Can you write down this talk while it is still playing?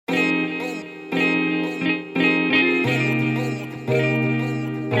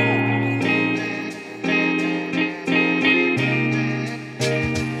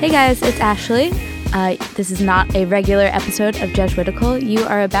guys, it's Ashley. This is not a regular episode of Jesuitical. You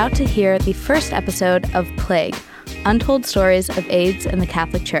are about to hear the first episode of Plague, Untold Stories of AIDS and the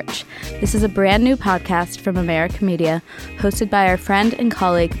Catholic Church. This is a brand new podcast from America Media, hosted by our friend and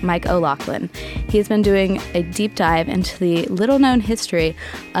colleague, Mike O'Loughlin. He has been doing a deep dive into the little-known history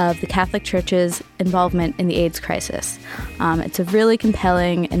of the Catholic Church's involvement in the AIDS crisis. It's a really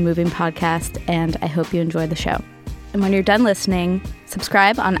compelling and moving podcast, and I hope you enjoy the show. And when you're done listening,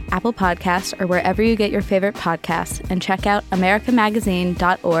 subscribe on Apple Podcasts or wherever you get your favorite podcasts, and check out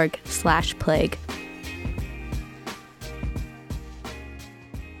americamagazine.org/plague.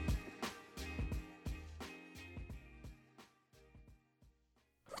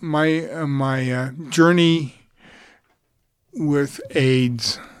 My journey with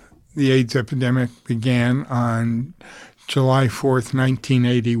AIDS, the AIDS epidemic, began on July 4th,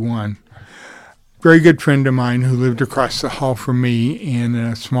 1981. Very good friend of mine who lived across the hall from me in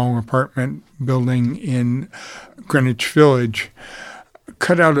a small apartment building in Greenwich Village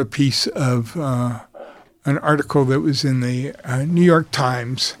cut out a piece of an article that was in the New York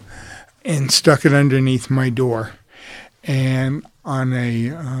Times and stuck it underneath my door. And on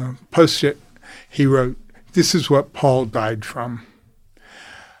a Post-it, he wrote, "This is what Paul died from."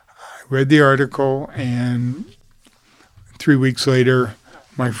 I read the article, and 3 weeks later,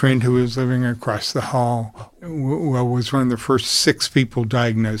 my friend who was living across the hall was one of the first 6 people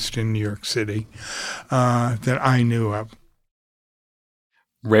diagnosed in New York City that I knew of.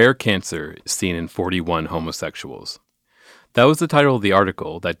 Rare cancer is seen in 41 homosexuals. That was the title of the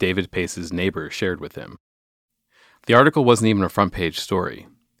article that David Pace's neighbor shared with him. The article wasn't even a front-page story.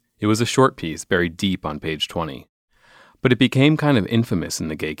 It was a short piece buried deep on page 20. But it became kind of infamous in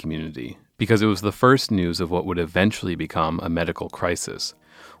the gay community because it was the first news of what would eventually become a medical crisis,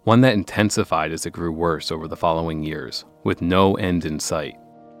 one that intensified as it grew worse over the following years, with no end in sight.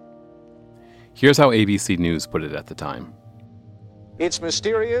 Here's how ABC News put it at the time. It's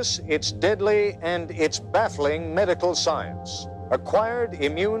mysterious, it's deadly, and it's baffling medical science. Acquired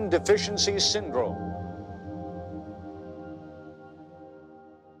immune deficiency syndrome.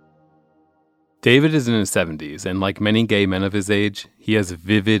 David is in his 70s, and like many gay men of his age, he has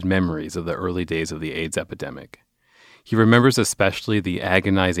vivid memories of the early days of the AIDS epidemic. He remembers especially the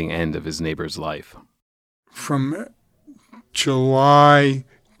agonizing end of his neighbor's life. From July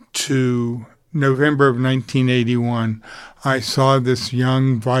to November of 1981, I saw this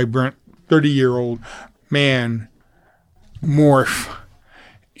young, vibrant, 30-year-old man morph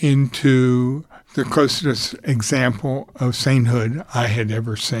into the closest example of sainthood I had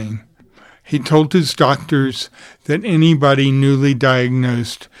ever seen. He told his doctors that anybody newly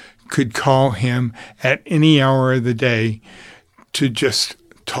diagnosed could call him at any hour of the day to just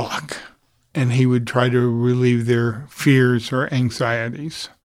talk, and he would try to relieve their fears or anxieties.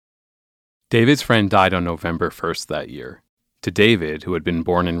 David's friend died on November 1st that year. To David, who had been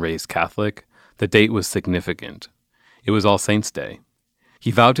born and raised Catholic, the date was significant. It was All Saints' Day.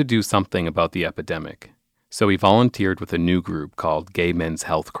 He vowed to do something about the epidemic, so he volunteered with a new group called Gay Men's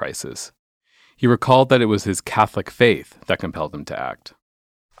Health Crisis. He recalled that it was his Catholic faith that compelled him to act.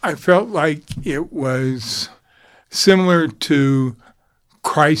 I felt like it was similar to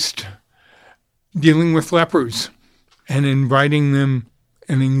Christ dealing with lepers and inviting them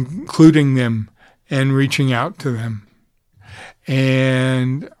and including them and reaching out to them.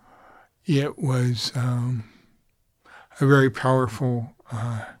 And it was a very powerful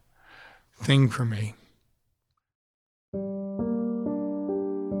thing for me.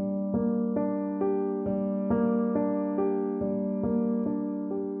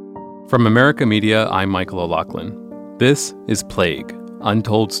 From America Media, I'm Michael O'Loughlin. This is Plague,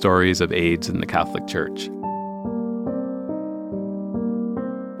 Untold Stories of AIDS in the Catholic Church.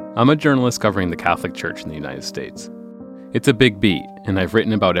 I'm a journalist covering the Catholic Church in the United States. It's a big beat, and I've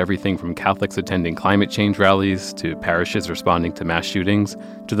written about everything from Catholics attending climate change rallies, to parishes responding to mass shootings,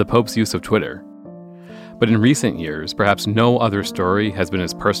 to the Pope's use of Twitter. But in recent years, perhaps no other story has been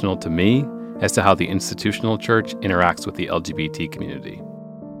as personal to me as to how the institutional church interacts with the LGBT community.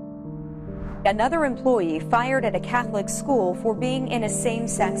 Another employee fired at a Catholic school for being in a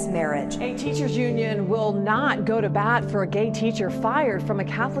same-sex marriage. A teachers union will not go to bat for a gay teacher fired from a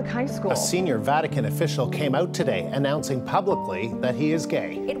Catholic high school. A senior Vatican official came out today announcing publicly that he is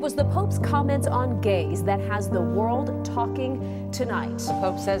gay. It was the Pope's comments on gays that has the world talking tonight. The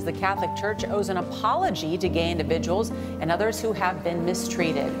Pope says the Catholic Church owes an apology to gay individuals and others who have been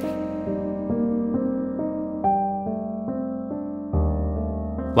mistreated.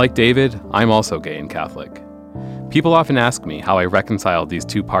 Like David, I'm also gay and Catholic. People often ask me how I reconcile these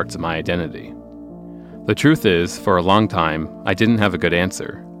two parts of my identity. The truth is, for a long time, I didn't have a good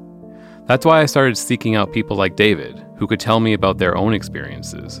answer. That's why I started seeking out people like David, who could tell me about their own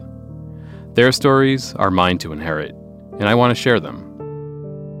experiences. Their stories are mine to inherit, and I want to share them.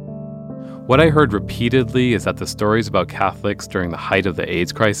 What I heard repeatedly is that the stories about Catholics during the height of the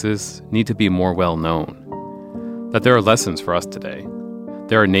AIDS crisis need to be more well known. That there are lessons for us today.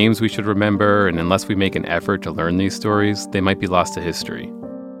 There are names we should remember, and unless we make an effort to learn these stories, they might be lost to history.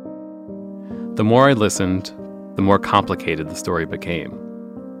 The more I listened, the more complicated the story became.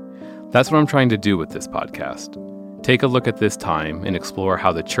 That's what I'm trying to do with this podcast. Take a look at this time and explore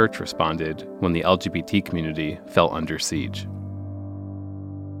how the church responded when the LGBT community fell under siege.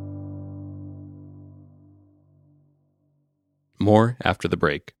 More after the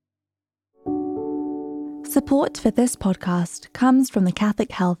break. Support for this podcast comes from the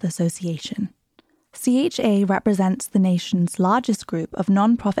Catholic Health Association. CHA represents the nation's largest group of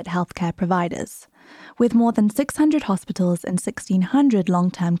non-profit healthcare providers. With more than 600 hospitals and 1,600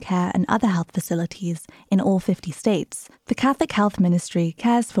 long-term care and other health facilities in all 50 states, the Catholic Health Ministry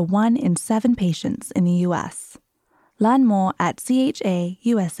cares for 1 in 7 patients in the U.S. Learn more at chausa.org.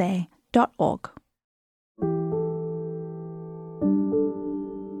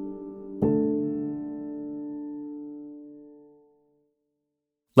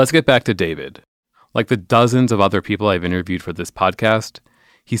 Let's get back to David. Like the dozens of other people I've interviewed for this podcast,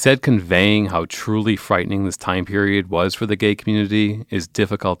 he said conveying how truly frightening this time period was for the gay community is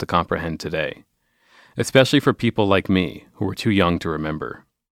difficult to comprehend today, especially for people like me who were too young to remember.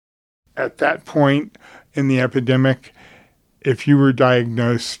 At that point in the epidemic, if you were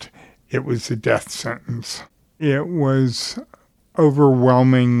diagnosed, it was a death sentence. It was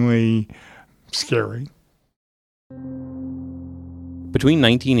overwhelmingly scary. Between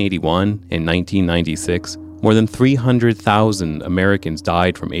 1981 and 1996, more than 300,000 Americans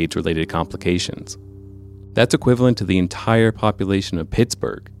died from AIDS-related complications. That's equivalent to the entire population of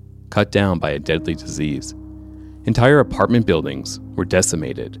Pittsburgh, cut down by a deadly disease. Entire apartment buildings were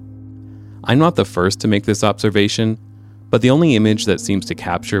decimated. I'm not the first to make this observation, but the only image that seems to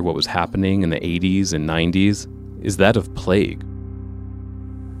capture what was happening in the 80s and 90s is that of plague.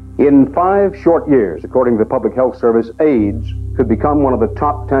 In 5 short years, according to the Public Health Service, AIDS could become one of the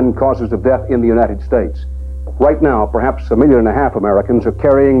top 10 causes of death in the United States. Right now, perhaps 1.5 million Americans are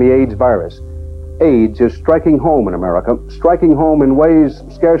carrying the AIDS virus. AIDS is striking home in America, striking home in ways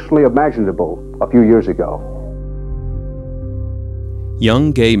scarcely imaginable a few years ago.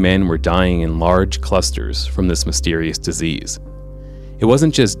 Young gay men were dying in large clusters from this mysterious disease. It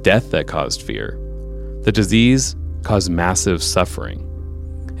wasn't just death that caused fear. The disease caused massive suffering.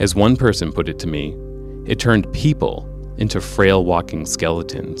 As one person put it to me, it turned people into frail walking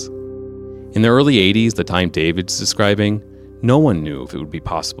skeletons. In the early 80s, the time David's describing, no one knew if it would be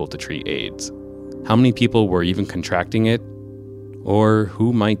possible to treat AIDS, how many people were even contracting it, or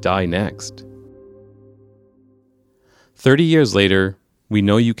who might die next. 30 years later, we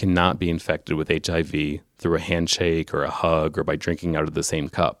know you cannot be infected with HIV through a handshake or a hug or by drinking out of the same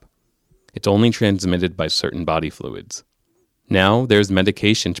cup. It's only transmitted by certain body fluids. Now, there's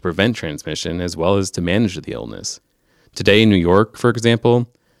medication to prevent transmission as well as to manage the illness. Today in New York, for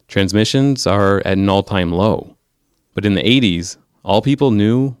example, transmissions are at an all-time low. But in the 80s, all people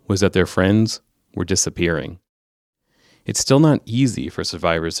knew was that their friends were disappearing. It's still not easy for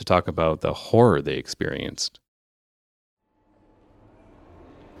survivors to talk about the horror they experienced.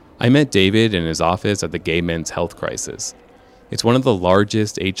 I met David in his office at the Gay Men's Health Crisis. It's one of the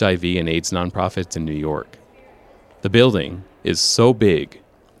largest HIV and AIDS nonprofits in New York. The building is so big,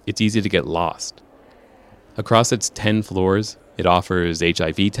 it's easy to get lost. Across its 10 floors, it offers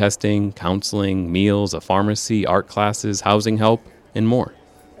HIV testing, counseling, meals, a pharmacy, art classes, housing help, and more.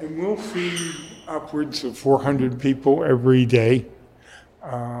 And we'll feed upwards of 400 people every day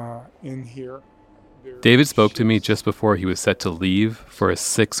in here. David spoke to me just before he was set to leave for a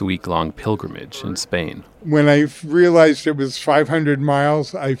 6-week-long pilgrimage in Spain. When I realized it was 500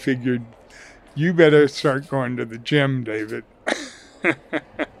 miles, I figured, you better start going to the gym, David.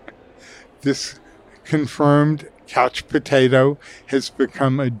 This confirmed couch potato has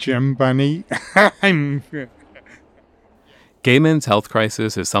become a gym bunny. Gay Men's Health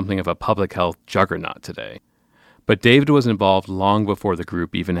Crisis is something of a public health juggernaut today. But David was involved long before the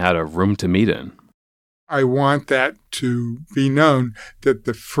group even had a room to meet in. I want that to be known that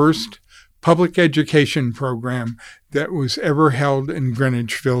the first public education program that was ever held in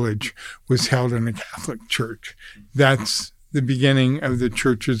Greenwich Village was held in a Catholic church. That's the beginning of the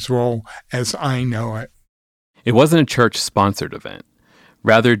church's role as I know it. It wasn't a church-sponsored event.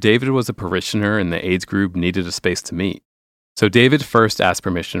 Rather, David was a parishioner and the AIDS group needed a space to meet. So David first asked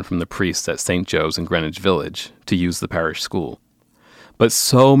permission from the priests at St. Joe's in Greenwich Village to use the parish school. But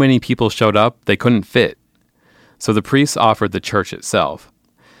so many people showed up, they couldn't fit. So the priests offered the church itself.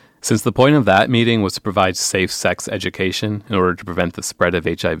 Since the point of that meeting was to provide safe sex education in order to prevent the spread of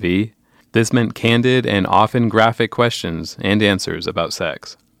HIV, this meant candid and often graphic questions and answers about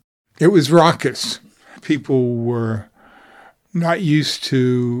sex. It was raucous. People were not used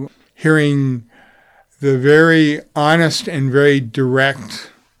to hearing the very honest and very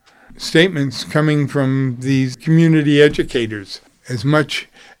direct statements coming from these community educators. As much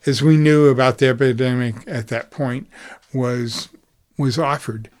as we knew about the epidemic at that point was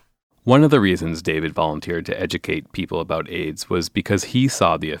offered. One of the reasons David volunteered to educate people about AIDS was because he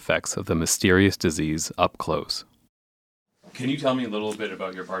saw the effects of the mysterious disease up close. Can you tell me a little bit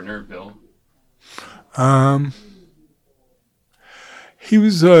about your partner, Bill? He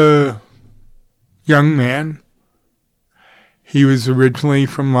was a young man. He was originally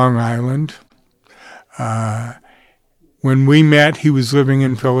from Long Island. When we met, he was living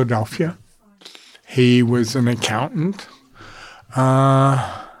in Philadelphia. He was an accountant.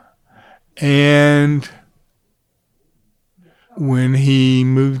 And when he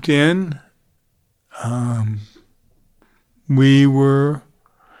moved in, we were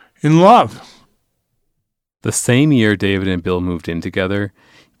in love. The same year David and Bill moved in together,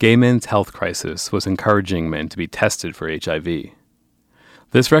 Gay Men's Health Crisis was encouraging men to be tested for HIV.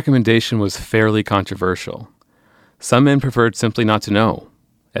 This recommendation was fairly controversial. Some men preferred simply not to know,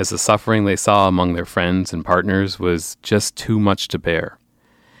 as the suffering they saw among their friends and partners was just too much to bear.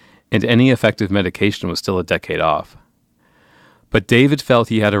 And any effective medication was still a decade off. But David felt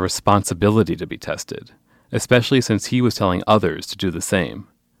he had a responsibility to be tested, especially since he was telling others to do the same.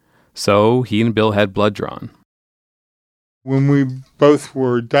 So he and Bill had blood drawn. When we both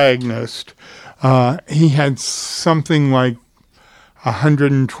were diagnosed, he had something like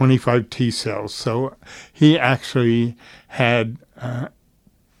 125 T cells. So he actually had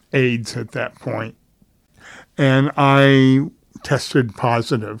AIDS at that point. And I tested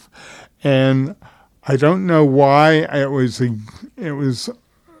positive. And I don't know why it was,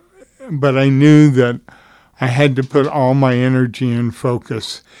 but I knew that I had to put all my energy and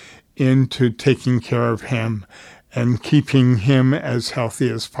focus into taking care of him and keeping him as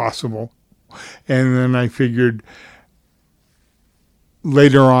healthy as possible. And then I figured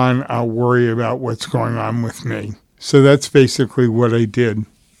later on I'll worry about what's going on with me. So that's basically what I did.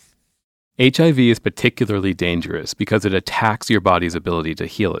 HIV is particularly dangerous because it attacks your body's ability to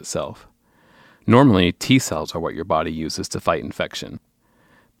heal itself. Normally, T cells are what your body uses to fight infection.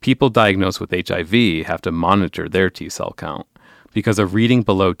 People diagnosed with HIV have to monitor their T cell count because a reading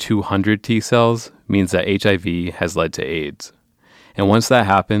below 200 T cells means that HIV has led to AIDS. And once that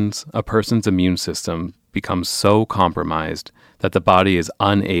happens, a person's immune system becomes so compromised that the body is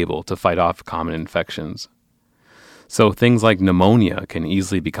unable to fight off common infections. So things like pneumonia can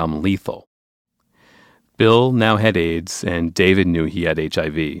easily become lethal. Bill now had AIDS, and David knew he had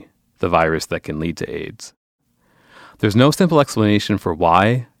HIV, the virus that can lead to AIDS. There's no simple explanation for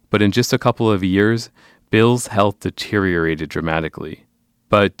why, but in just a couple of years, Bill's health deteriorated dramatically,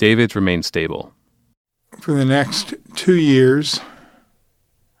 but David's remained stable. For the next 2 years,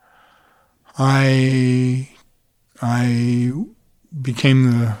 I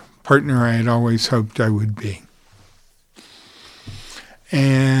became the partner I had always hoped I would be.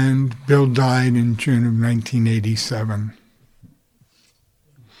 And Bill died in June of 1987.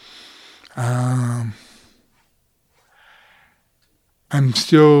 I'm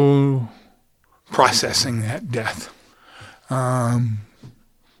still processing that death. I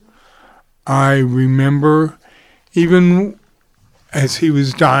remember, even as he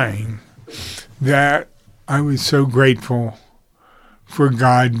was dying, that I was so grateful for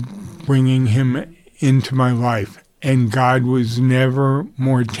God bringing him into my life. And God was never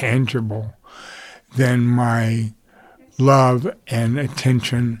more tangible than my love and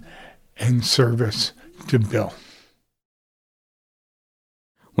attention and service to Bill.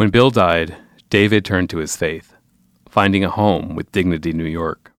 When Bill died, David turned to his faith, finding a home with Dignity New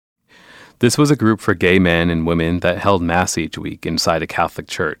York. This was a group for gay men and women that held Mass each week inside a Catholic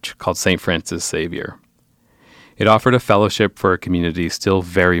church called St. Francis Xavier. It offered a fellowship for a community still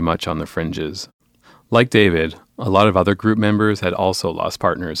very much on the fringes. Like David, a lot of other group members had also lost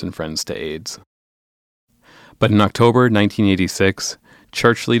partners and friends to AIDS. But in October 1986,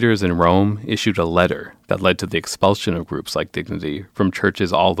 church leaders in Rome issued a letter that led to the expulsion of groups like Dignity from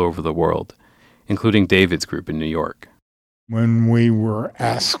churches all over the world, including David's group in New York. When we were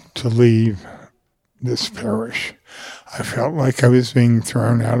asked to leave this parish, I felt like I was being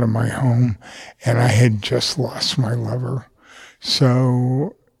thrown out of my home, and I had just lost my lover.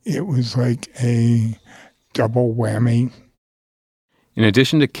 So it was like a double whammy. In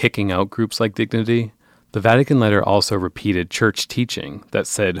addition to kicking out groups like Dignity, the Vatican letter also repeated church teaching that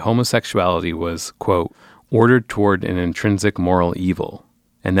said homosexuality was, quote, ordered toward an intrinsic moral evil,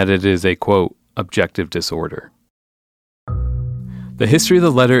 and that it is a, quote, objective disorder. The history of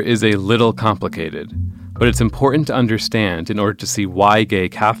the letter is a little complicated, but it's important to understand in order to see why gay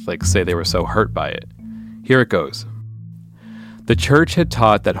Catholics say they were so hurt by it. Here it goes. The church had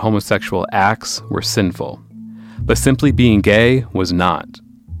taught that homosexual acts were sinful, but simply being gay was not.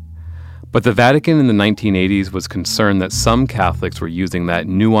 But the Vatican in the 1980s was concerned that some Catholics were using that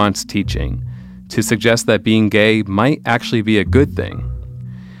nuanced teaching to suggest that being gay might actually be a good thing.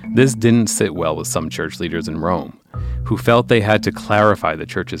 This didn't sit well with some church leaders in Rome, who felt they had to clarify the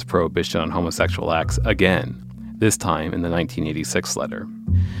church's prohibition on homosexual acts again, this time in the 1986 letter.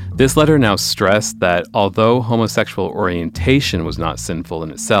 This letter now stressed that although homosexual orientation was not sinful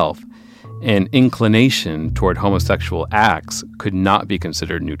in itself, an inclination toward homosexual acts could not be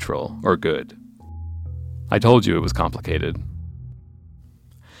considered neutral or good. I told you it was complicated.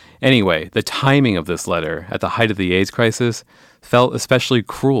 Anyway, the timing of this letter, at the height of the AIDS crisis, felt especially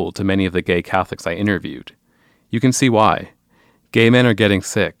cruel to many of the gay Catholics I interviewed. You can see why. Gay men are getting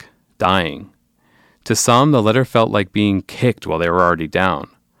sick, dying. To some, the letter felt like being kicked while they were already down.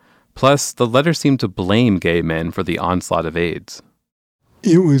 Plus, the letter seemed to blame gay men for the onslaught of AIDS.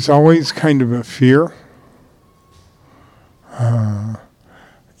 It was always kind of a fear,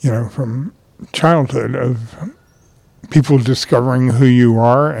 from childhood of people discovering who you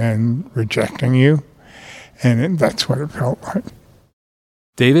are and rejecting you, and that's what it felt like.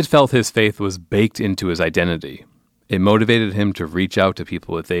 David felt his faith was baked into his identity. It motivated him to reach out to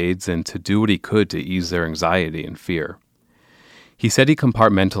people with AIDS and to do what he could to ease their anxiety and fear. He said he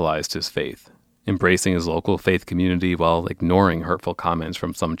compartmentalized his faith, embracing his local faith community while ignoring hurtful comments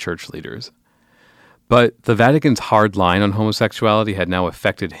from some church leaders. But the Vatican's hard line on homosexuality had now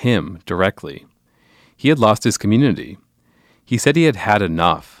affected him directly. He had lost his community. He said he had had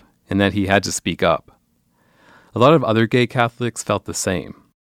enough and that he had to speak up. A lot of other gay Catholics felt the same.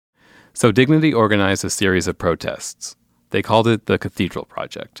 So Dignity organized a series of protests. They called it the Cathedral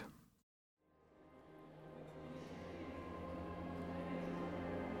Project.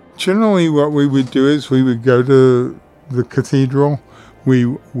 Generally, what we would do is we would go to the cathedral. We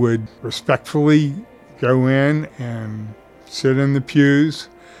would respectfully go in and sit in the pews,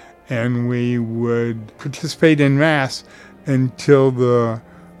 and we would participate in Mass until the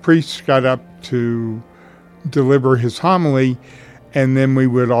priest got up to deliver his homily, and then we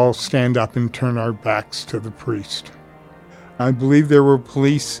would all stand up and turn our backs to the priest. I believe there were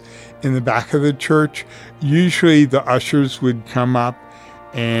police in the back of the church. Usually the ushers would come up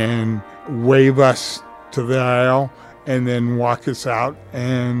and wave us to the aisle and then walk us out.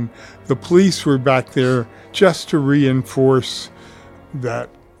 And the police were back there just to reinforce that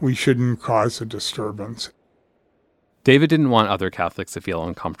we shouldn't cause a disturbance. David didn't want other Catholics to feel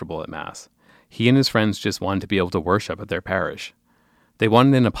uncomfortable at Mass. He and his friends just wanted to be able to worship at their parish. They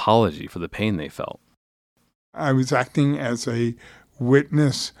wanted an apology for the pain they felt. I was acting as a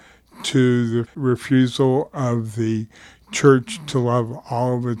witness to the refusal of the church to love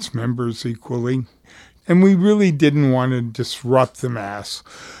all of its members equally. And we really didn't want to disrupt the Mass.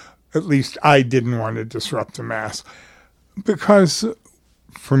 At least I didn't want to disrupt the Mass. Because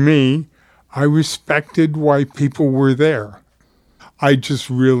for me, I respected why people were there. I just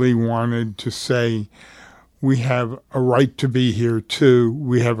really wanted to say, we have a right to be here too.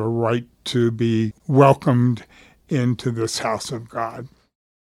 We have a right to be welcomed into this house of God.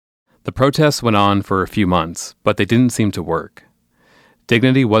 The protests went on for a few months, but they didn't seem to work.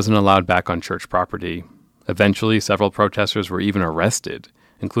 Dignity wasn't allowed back on church property. Eventually, several protesters were even arrested,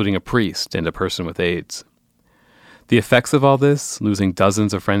 including a priest and a person with AIDS. The effects of all this, losing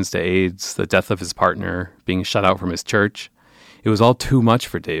dozens of friends to AIDS, the death of his partner, being shut out from his church, it was all too much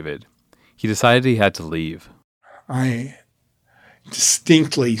for David. He decided he had to leave. I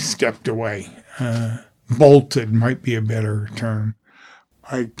distinctly stepped away. Bolted might be a better term.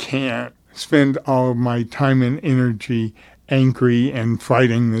 I can't spend all of my time and energy angry and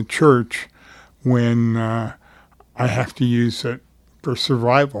fighting the church when I have to use it for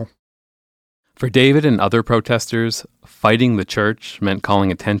survival. For David and other protesters, fighting the church meant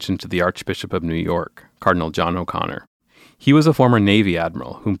calling attention to the Archbishop of New York, Cardinal John O'Connor. He was a former Navy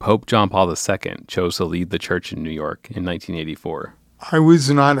admiral whom Pope John Paul II chose to lead the church in New York in 1984. I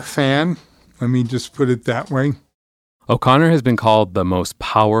was not a fan. Let me just put it that way. O'Connor has been called the most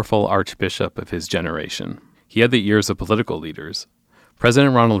powerful archbishop of his generation. He had the ears of political leaders.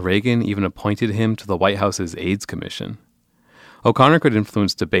 President Ronald Reagan even appointed him to the White House's AIDS Commission. O'Connor could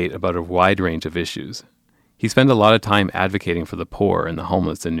influence debate about a wide range of issues. He spent a lot of time advocating for the poor and the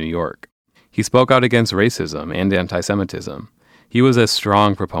homeless in New York. He spoke out against racism and anti-Semitism. He was a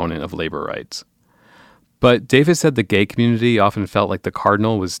strong proponent of labor rights. But David said the gay community often felt like the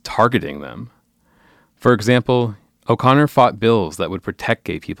cardinal was targeting them. For example, O'Connor fought bills that would protect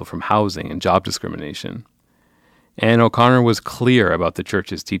gay people from housing and job discrimination. And O'Connor was clear about the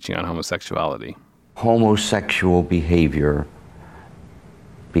church's teaching on homosexuality. Homosexual behavior,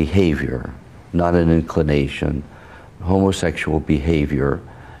 not an inclination. Homosexual behavior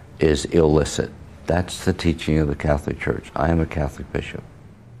is illicit. That's the teaching of the Catholic Church. I am a Catholic bishop.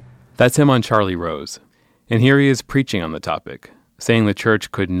 That's him on Charlie Rose. And here he is preaching on the topic, saying the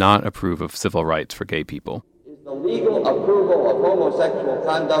church could not approve of civil rights for gay people. The legal approval of homosexual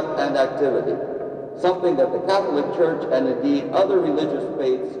conduct and activity, something that the Catholic Church and indeed other religious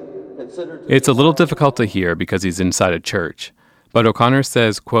faiths consider to It's a little difficult to hear because he's inside a church, but O'Connor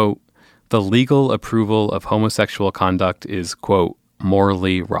says, quote, the legal approval of homosexual conduct is, quote,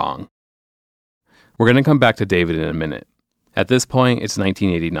 morally wrong. We're going to come back to David in a minute. At this point, it's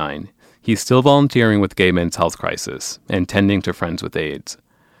 1989. He's still volunteering with Gay Men's Health Crisis and tending to Friends with AIDS.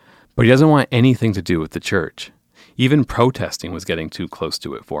 But he doesn't want anything to do with the church. Even protesting was getting too close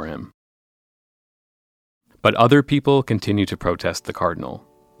to it for him. But other people continue to protest the cardinal,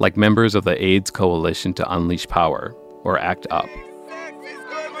 like members of the AIDS Coalition to Unleash Power, or ACT UP.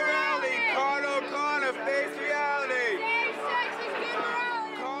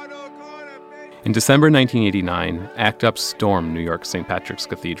 In December 1989, ACT UP stormed New York's St. Patrick's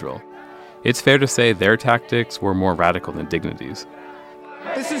Cathedral. It's fair to say their tactics were more radical than Dignity's.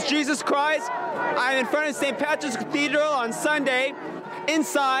 This is Jesus Christ. I'm in front of St. Patrick's Cathedral on Sunday.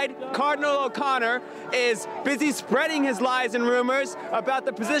 Inside, Cardinal O'Connor is busy spreading his lies and rumors about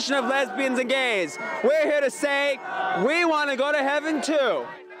the position of lesbians and gays. We're here to say we want to go to heaven too.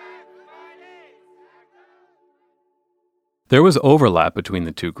 There was overlap between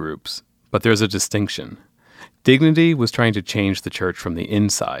the two groups, but there's a distinction. Dignity was trying to change the church from the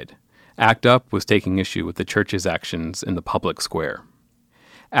inside. ACT UP was taking issue with the church's actions in the public square.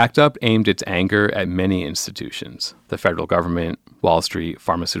 ACT UP aimed its anger at many institutions, the federal government, Wall Street,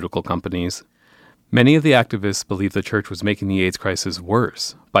 pharmaceutical companies. Many of the activists believed the church was making the AIDS crisis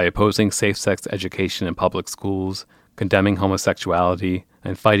worse by opposing safe-sex education in public schools, condemning homosexuality,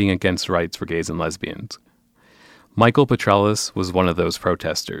 and fighting against rights for gays and lesbians. Michael Petrelis was one of those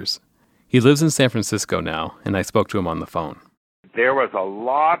protesters. He lives in San Francisco now, and I spoke to him on the phone. There was a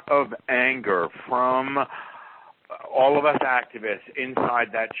lot of anger from all of us activists inside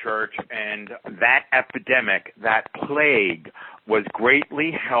that church, and that epidemic, that plague, was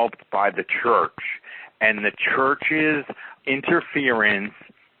greatly helped by the church and the church's interference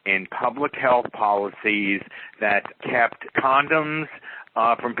in public health policies that kept condoms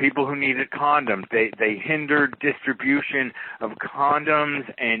from people who needed condoms. They hindered distribution of condoms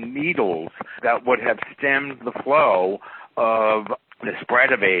and needles that would have stemmed the flow of the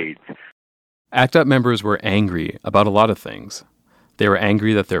spread of AIDS. ACT UP members were angry about a lot of things. They were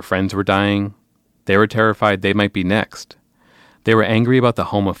angry that their friends were dying. They were terrified they might be next. They were angry about the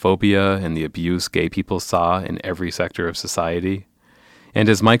homophobia and the abuse gay people saw in every sector of society. And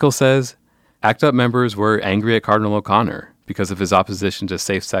as Michael says, ACT UP members were angry at Cardinal O'Connor because of his opposition to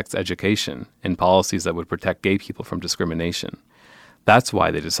safe-sex education and policies that would protect gay people from discrimination. That's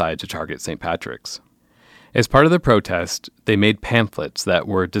why they decided to target St. Patrick's. As part of the protest, they made pamphlets that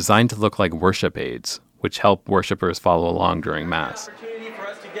were designed to look like worship aids, which help worshipers follow along during Mass. Opportunity for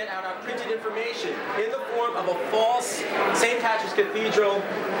us to get out our printed information in the form of a false St. Patrick's Cathedral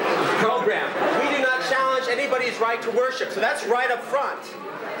program. We do not challenge anybody's right to worship, so that's right up front.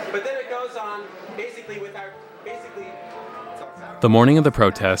 But then it goes on basically with our The morning of the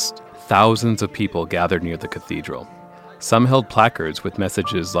protest, thousands of people gathered near the cathedral. Some held placards with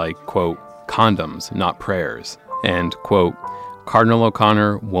messages like, quote, condoms, not prayers, and, quote, Cardinal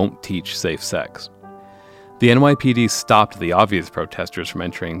O'Connor won't teach safe sex. The NYPD stopped the obvious protesters from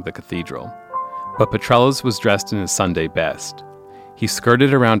entering the cathedral, but Petrelis was dressed in his Sunday best. He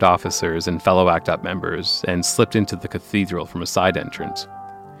skirted around officers and fellow ACT UP members and slipped into the cathedral from a side entrance.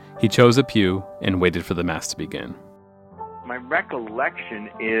 He chose a pew and waited for the Mass to begin. My recollection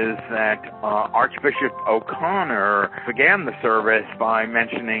is that Archbishop O'Connor began the service by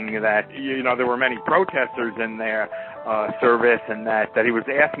mentioning that, there were many protesters in their service and that he was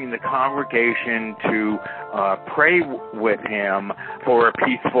asking the congregation to pray with him for a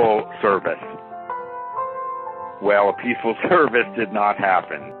peaceful service. Well, a peaceful service did not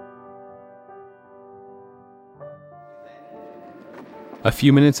happen. A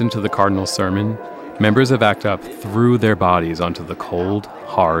few minutes into the Cardinal's sermon, members of ACT UP threw their bodies onto the cold,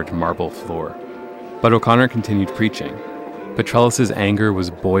 hard marble floor. But O'Connor continued preaching. Petrellis' anger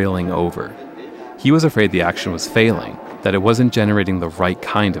was boiling over. He was afraid the action was failing, that it wasn't generating the right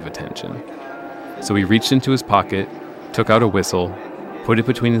kind of attention. So he reached into his pocket, took out a whistle, put it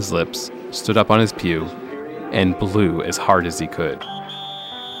between his lips, stood up on his pew, and blew as hard as he could.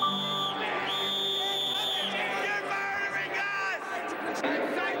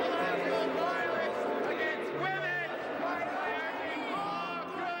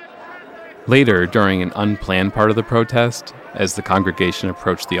 Later, during an unplanned part of the protest, as the congregation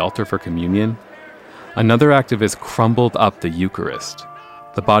approached the altar for communion, another activist crumbled up the Eucharist,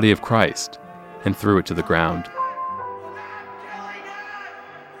 the body of Christ, and threw it to the ground.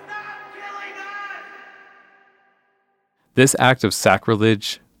 This act of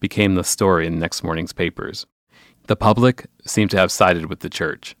sacrilege became the story in next morning's papers. The public seemed to have sided with the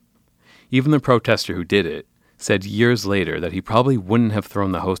church. Even the protester who did it said years later that he probably wouldn't have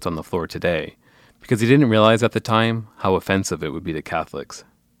thrown the host on the floor today because he didn't realize at the time how offensive it would be to Catholics.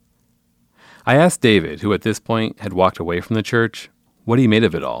 I asked David, who at this point had walked away from the church, what he made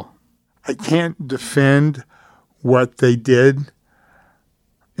of it all. I can't defend what they did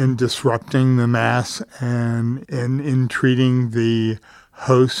in disrupting the Mass and in treating the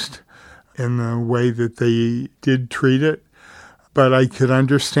host in the way that they did treat it, but I could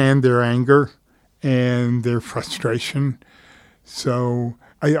understand their anger and their frustration. So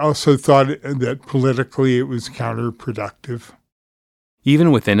I also thought that politically it was counterproductive.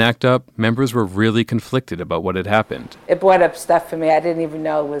 Even within ACT UP, members were really conflicted about what had happened. It brought up stuff for me I didn't even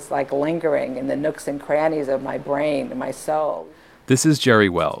know was like lingering in the nooks and crannies of my brain and my soul. This is Jerry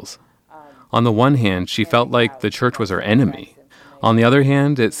Wells. On the one hand, she felt like the church was her enemy. On the other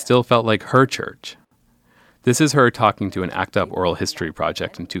hand, it still felt like her church. This is her talking to an ACT UP oral history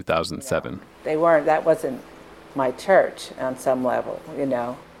project in 2007. That wasn't my church on some level,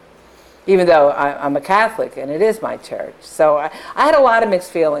 even though I'm a Catholic and it is my church. So I had a lot of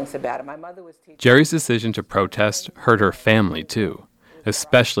mixed feelings about it. My mother was teaching. Jerry's decision to protest hurt her family too,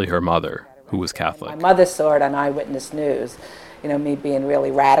 especially her mother, who was Catholic. My mother saw it on Eyewitness News, me being really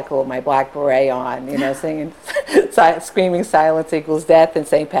radical with my black beret on, singing, screaming silence equals death in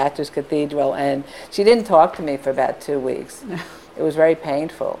St. Patrick's Cathedral. And she didn't talk to me for about 2 weeks. It was very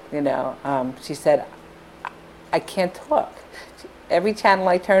painful, She said, I can't talk. Every channel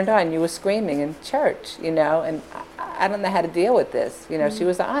I turned on, you were screaming in church, and I don't know how to deal with this. She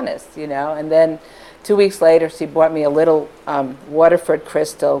was honest, And then 2 weeks later, she bought me a little Waterford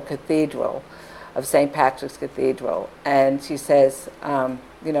Crystal Cathedral of St. Patrick's Cathedral. And she says, I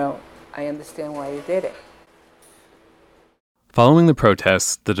understand why you did it. Following the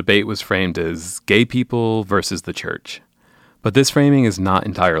protests, the debate was framed as gay people versus the church. But this framing is not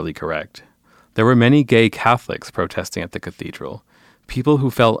entirely correct. There were many gay Catholics protesting at the cathedral, people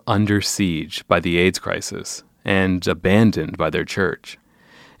who felt under siege by the AIDS crisis and abandoned by their church.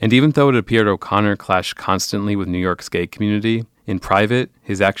 And even though it appeared O'Connor clashed constantly with New York's gay community, in private,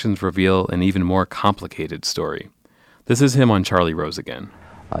 his actions reveal an even more complicated story. This is him on Charlie Rose again.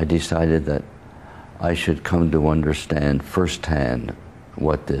 I decided that I should come to understand firsthand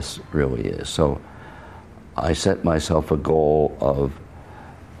what this really is. So I set myself a goal of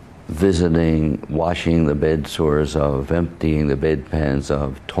visiting, washing the bed sores, of emptying the bedpans,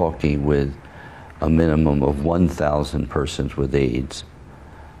 of talking with a minimum of 1,000 persons with AIDS,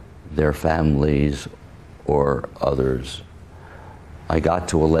 their families or others. I got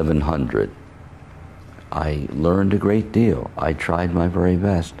to 1,100. I learned a great deal. I tried my very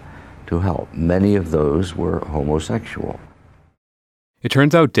best to help. Many of those were homosexual. It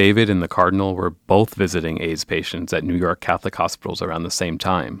turns out David and the Cardinal were both visiting AIDS patients at New York Catholic hospitals around the same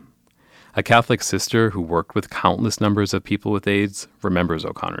time. A Catholic sister who worked with countless numbers of people with AIDS remembers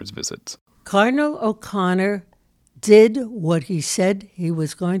O'Connor's visits. Cardinal O'Connor did what he said he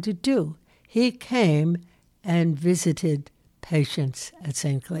was going to do. He came and visited patients at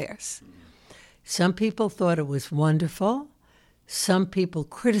St. Clare's. Some people thought it was wonderful. Some people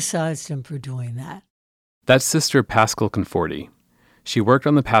criticized him for doing that. That's Sister Pascal Conforti. She worked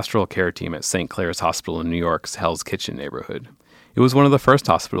on the pastoral care team at St. Clare's Hospital in New York's Hell's Kitchen neighborhood. It was one of the first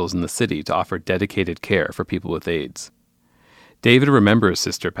hospitals in the city to offer dedicated care for people with AIDS. David remembers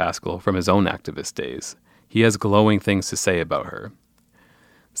Sister Pascal from his own activist days. He has glowing things to say about her.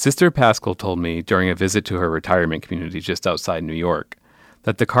 Sister Pascal told me during a visit to her retirement community just outside New York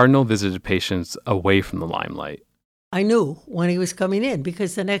that the Cardinal visited patients away from the limelight. I knew when he was coming in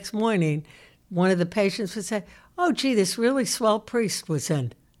because the next morning, one of the patients would say, "Oh, gee, this really swell priest was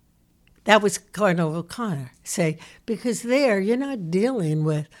in." That was Cardinal O'Connor. Because there, you're not dealing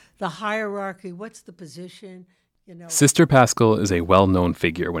with the hierarchy. What's the position? Sister Paschal is a well-known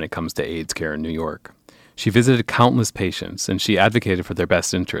figure when it comes to AIDS care in New York. She visited countless patients, and she advocated for their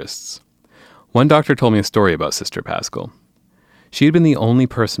best interests. One doctor told me a story about Sister Paschal. She had been the only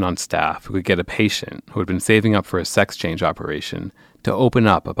person on staff who could get a patient who had been saving up for a sex change operation to open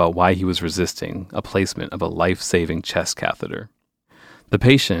up about why he was resisting a placement of a life-saving chest catheter. The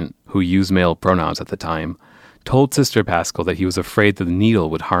patient, who used male pronouns at the time, told Sister Paschal that he was afraid that the needle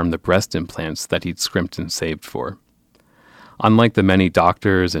would harm the breast implants that he'd scrimped and saved for. Unlike the many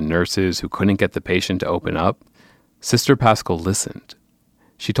doctors and nurses who couldn't get the patient to open up, Sister Paschal listened.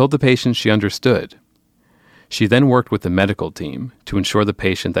 She told the patient she understood. She then worked with the medical team to ensure the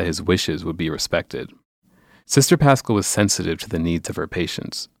patient that his wishes would be respected. Sister Paschal was sensitive to the needs of her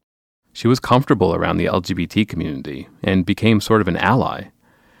patients. She was comfortable around the LGBT community and became sort of an ally.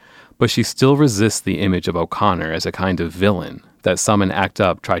 But she still resists the image of O'Connor as a kind of villain that some in ACT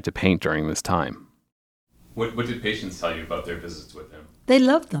UP tried to paint during this time. What did patients tell you about their visits with him? They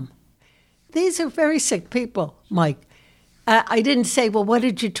loved them. These are very sick people, Mike. I didn't say, well, what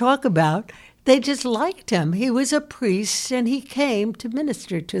did you talk about? They just liked him. He was a priest, and he came to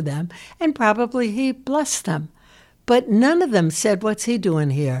minister to them, and probably he blessed them. But none of them said, what's he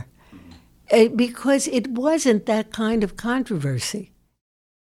doing here? Because it wasn't that kind of controversy.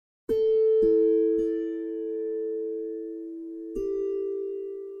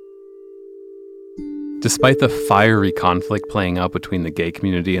 Despite the fiery conflict playing out between the gay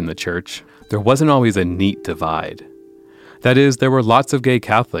community and the church, there wasn't always a neat divide. That is, there were lots of gay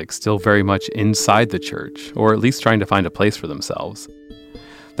Catholics still very much inside the church, or at least trying to find a place for themselves.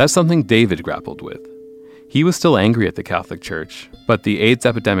 That's something David grappled with. He was still angry at the Catholic Church, but the AIDS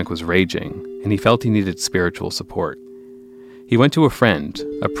epidemic was raging, and he felt he needed spiritual support. He went to a friend,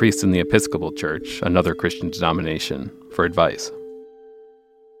 a priest in the Episcopal Church, another Christian denomination, for advice.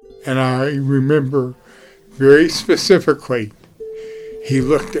 And I remember very specifically, he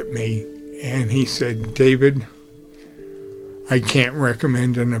looked at me and he said, David, I can't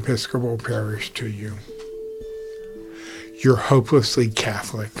recommend an Episcopal parish to you. You're hopelessly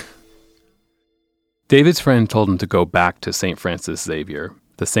Catholic. David's friend told him to go back to St. Francis Xavier,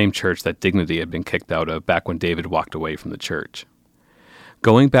 the same church that Dignity had been kicked out of back when David walked away from the church.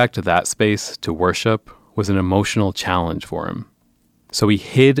 Going back to that space to worship was an emotional challenge for him. So he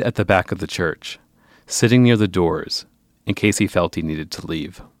hid at the back of the church, sitting near the doors, in case he felt he needed to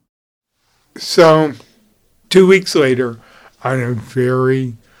leave. So, 2 weeks later, on a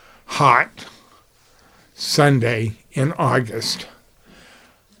very hot Sunday in August,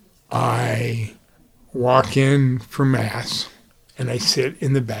 I walk in for Mass, and I sit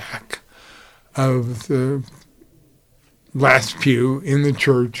in the back of the last pew in the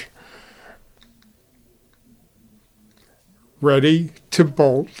church, ready to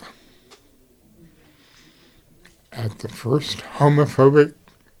bolt at the first homophobic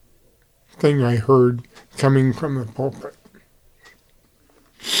thing I heard coming from the pulpit.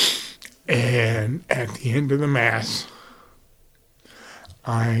 And at the end of the Mass,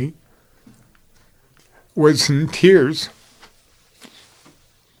 I was in tears.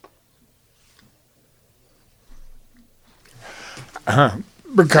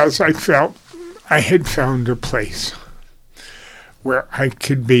 Because I felt I had found a place where I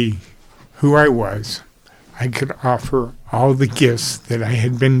could be who I was. I could offer all the gifts that I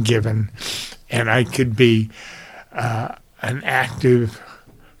had been given, and I could be an active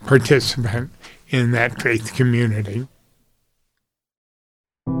participant in that faith community.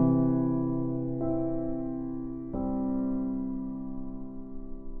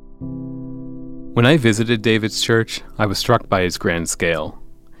 When I visited David's church, I was struck by its grand scale.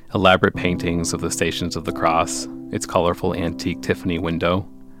 Elaborate paintings of the Stations of the Cross, its colorful antique Tiffany window.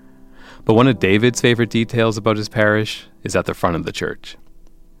 But one of David's favorite details about his parish is at the front of the church.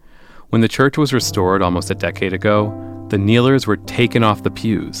 When the church was restored almost a decade ago, the kneelers were taken off the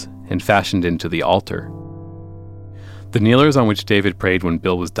pews and fashioned into the altar. The kneelers on which David prayed when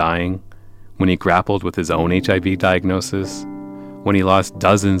Bill was dying, when he grappled with his own HIV diagnosis, when he lost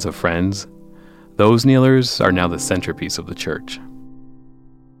dozens of friends, those kneelers are now the centerpiece of the church.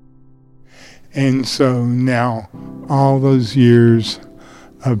 And so now, all those years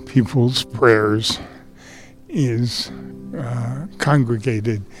of people's prayers is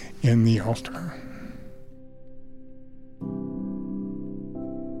congregated in the altar.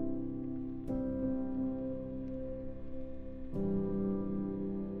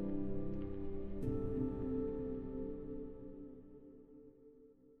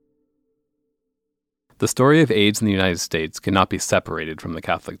 The story of AIDS in the United States cannot be separated from the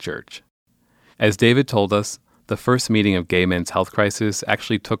Catholic Church. As David told us, the first meeting of gay men's health crisis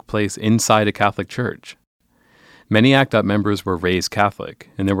actually took place inside a Catholic church. Many ACT UP members were raised Catholic,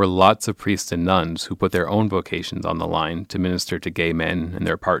 and there were lots of priests and nuns who put their own vocations on the line to minister to gay men and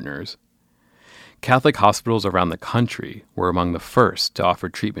their partners. Catholic hospitals around the country were among the first to offer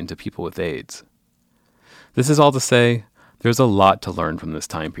treatment to people with AIDS. This is all to say, there's a lot to learn from this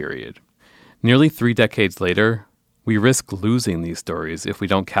time period. Nearly 3 decades later, we risk losing these stories if we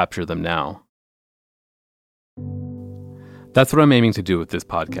don't capture them now. That's what I'm aiming to do with this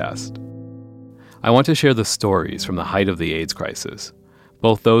podcast. I want to share the stories from the height of the AIDS crisis,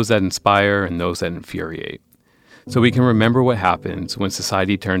 both those that inspire and those that infuriate, so we can remember what happens when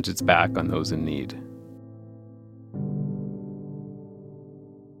society turns its back on those in need.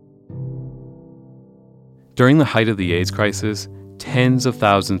 During the height of the AIDS crisis, tens of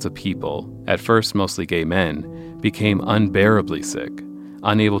thousands of people, at first mostly gay men, became unbearably sick,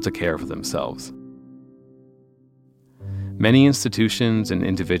 unable to care for themselves. Many institutions and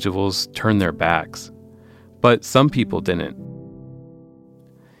individuals turned their backs, but some people didn't.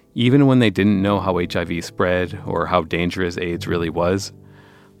 Even when they didn't know how HIV spread or how dangerous AIDS really was,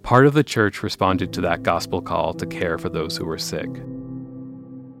 part of the church responded to that gospel call to care for those who were sick.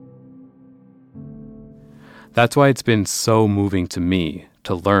 That's why it's been so moving to me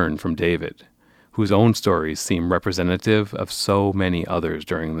to learn from David, whose own stories seem representative of so many others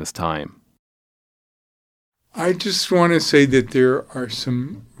during this time. I just want to say that there are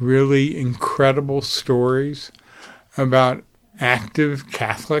some really incredible stories about active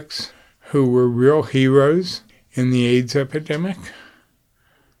Catholics who were real heroes in the AIDS epidemic.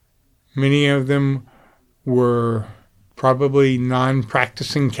 Many of them were probably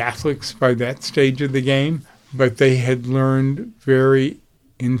non-practicing Catholics by that stage of the game, but they had learned very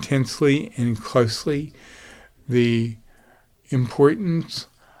intensely and closely the importance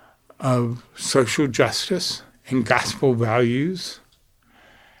of social justice and gospel values,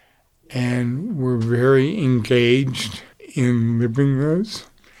 and were very engaged in living those.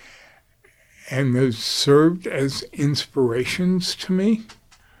 And those served as inspirations to me.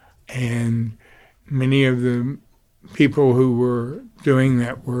 And many of the people who were doing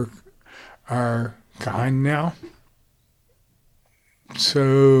that work are gone now.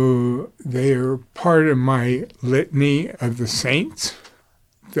 So they are part of my litany of the saints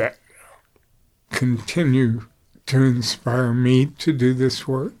that continue to inspire me to do this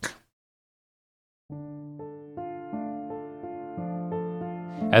work.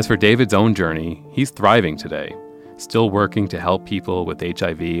 As for David's own journey, he's thriving today, still working to help people with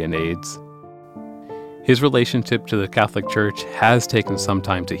HIV and AIDS. His relationship to the Catholic Church has taken some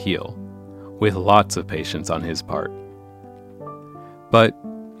time to heal, with lots of patience on his part. But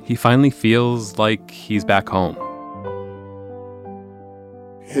he finally feels like he's back home.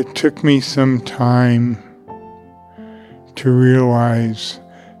 It took me some time to realize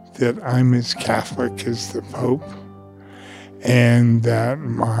that I'm as Catholic as the Pope, and that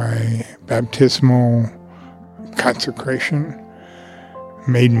my baptismal consecration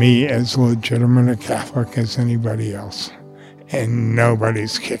made me as legitimate a Catholic as anybody else, and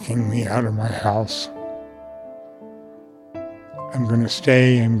nobody's kicking me out of my house. I'm going to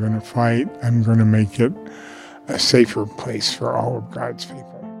stay, I'm going to fight, I'm going to make it a safer place for all of God's people.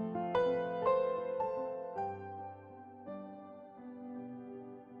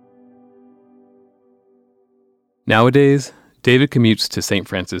 Nowadays, David commutes to St.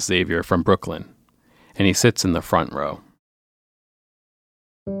 Francis Xavier from Brooklyn, and he sits in the front row.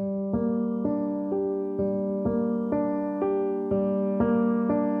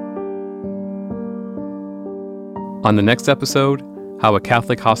 On the next episode, how a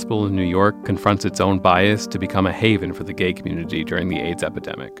Catholic hospital in New York confronts its own bias to become a haven for the gay community during the AIDS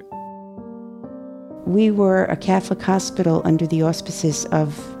epidemic. We were a Catholic hospital under the auspices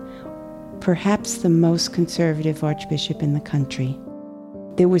of perhaps the most conservative archbishop in the country.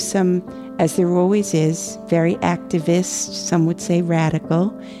 There was some, as there always is, very activist, some would say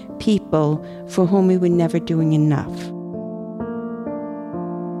radical, people for whom we were never doing enough.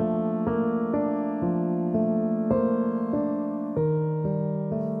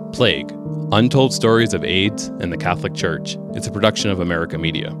 Plague, Untold Stories of AIDS and the Catholic Church, is a production of America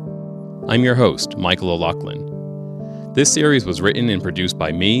Media. I'm your host, Michael O'Loughlin. This series was written and produced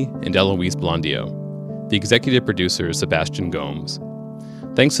by me and Eloise Blondio. The executive producer is Sebastian Gomes.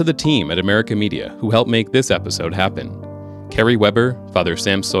 Thanks to the team at America Media who helped make this episode happen. Kerry Weber, Father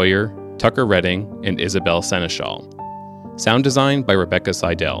Sam Sawyer, Tucker Redding, and Isabel Seneschal. Sound design by Rebecca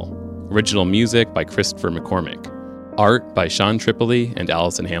Seidel. Original music by Christopher McCormick. Art by Sean Tripoli and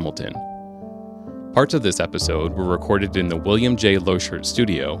Allison Hamilton. Parts of this episode were recorded in the William J. Loschert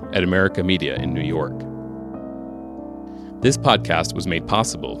studio at America Media in New York. This podcast was made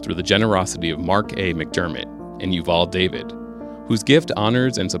possible through the generosity of Mark A. McDermott, and Yuval David, whose gift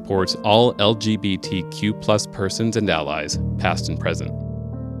honors and supports all LGBTQ+ persons and allies, past and present.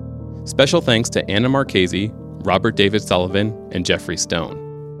 Special thanks to Anna Marchese, Robert David Sullivan, and Jeffrey Stone.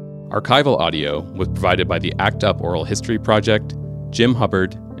 Archival audio was provided by the ACT UP Oral History Project, Jim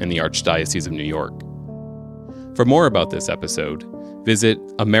Hubbard, and the Archdiocese of New York. For more about this episode, visit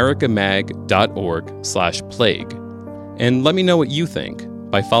americamag.org/plague, and let me know what you think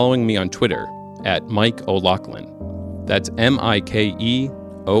by following me on Twitter at Mike O'Loughlin. That's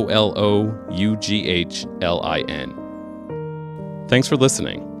MikeOlouglin. Thanks for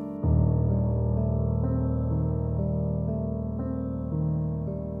listening.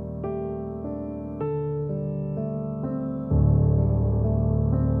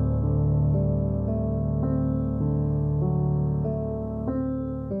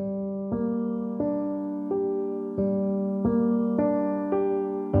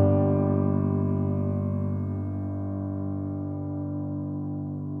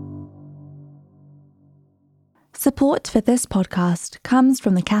 Support for this podcast comes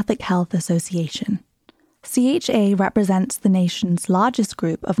from the Catholic Health Association. CHA represents the nation's largest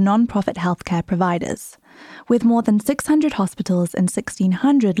group of non-profit healthcare providers. With more than 600 hospitals and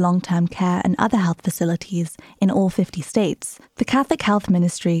 1,600 long-term care and other health facilities in all 50 states, the Catholic Health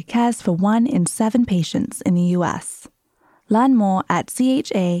Ministry cares for 1 in 7 patients in the U.S. Learn more at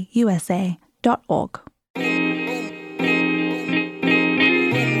chausa.org.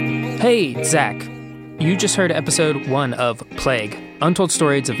 Hey, Zach. You just heard episode 1 of Plague, Untold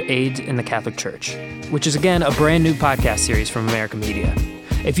Stories of AIDS in the Catholic Church, which is again a brand new podcast series from America Media.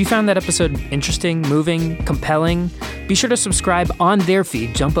 If you found that episode interesting, moving, compelling, be sure to subscribe on their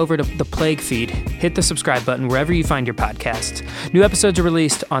feed. Jump over to the Plague feed, hit the subscribe button wherever you find your podcasts. New episodes are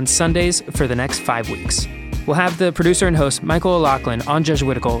released on Sundays for the next 5 weeks. We'll have the producer and host Michael O'Loughlin on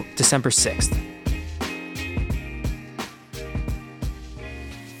Jesuitical December 6th.